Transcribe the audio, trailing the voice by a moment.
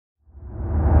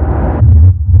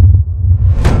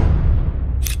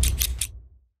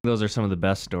those are some of the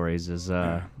best stories.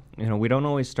 We don't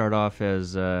always start off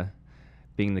as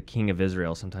being the king of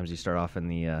Israel. Sometimes you start off in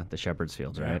the shepherd's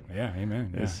fields, right? Yeah,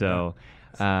 amen. Yeah,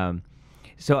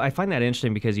 So I find that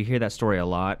interesting because you hear that story a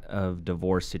lot of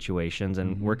divorce situations,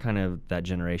 and we're kind of that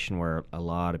generation where a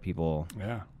lot of people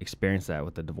experience that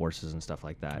with the divorces and stuff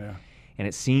like that. Yeah. And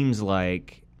it seems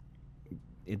like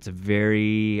it's a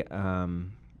very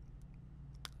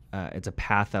it's a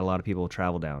path that a lot of people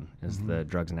travel down, is the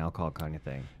drugs and alcohol kind of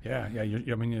thing. Yeah.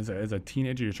 I mean, as a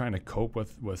teenager, you're trying to cope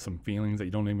with some feelings that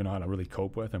you don't even know how to really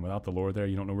cope with, and without the Lord there,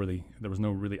 you don't know really. There was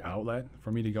no really outlet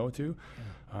for me to go to,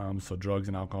 so drugs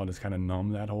and alcohol just kind of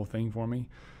numbed that whole thing for me,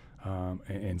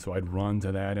 and so I'd run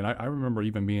to that. And I remember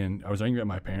even I was angry at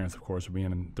my parents, of course, for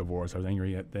being divorced. I was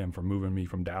angry at them for moving me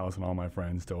from Dallas and all my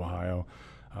friends to Ohio.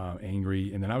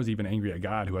 Angry, and then I was even angry at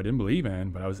God, who I didn't believe in,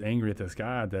 but I was angry at this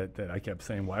God that I kept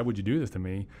saying, why would you do this to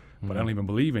me? But I don't even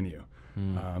believe in you.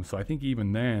 So I think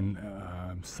even then,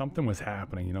 something was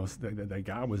happening, that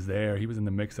God was there. He was in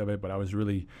the mix of it, but I was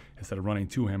really, instead of running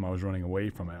to him, I was running away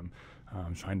from him,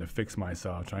 trying to fix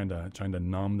myself, trying to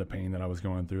numb the pain that I was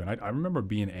going through. And I remember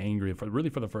being angry for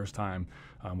the first time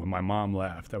when my mom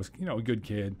left. I was, a good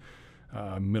kid.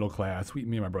 Middle class. Me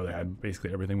and my brother had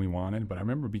basically everything we wanted, but I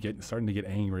remember starting to get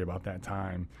angry about that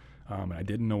time, and I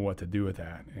didn't know what to do with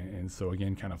that. And so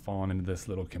again, kind of falling into this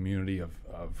little community of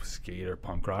skater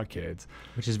punk rock kids,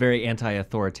 which is very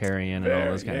anti-authoritarian and all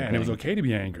those kind of things. And it was okay to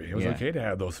be angry. It was okay to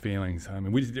have those feelings. I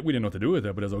mean, we didn't know what to do with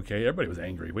it, but it was okay. Everybody was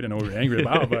angry. We didn't know what we were angry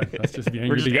about, but let's just be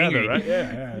angry together, right?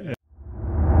 Yeah.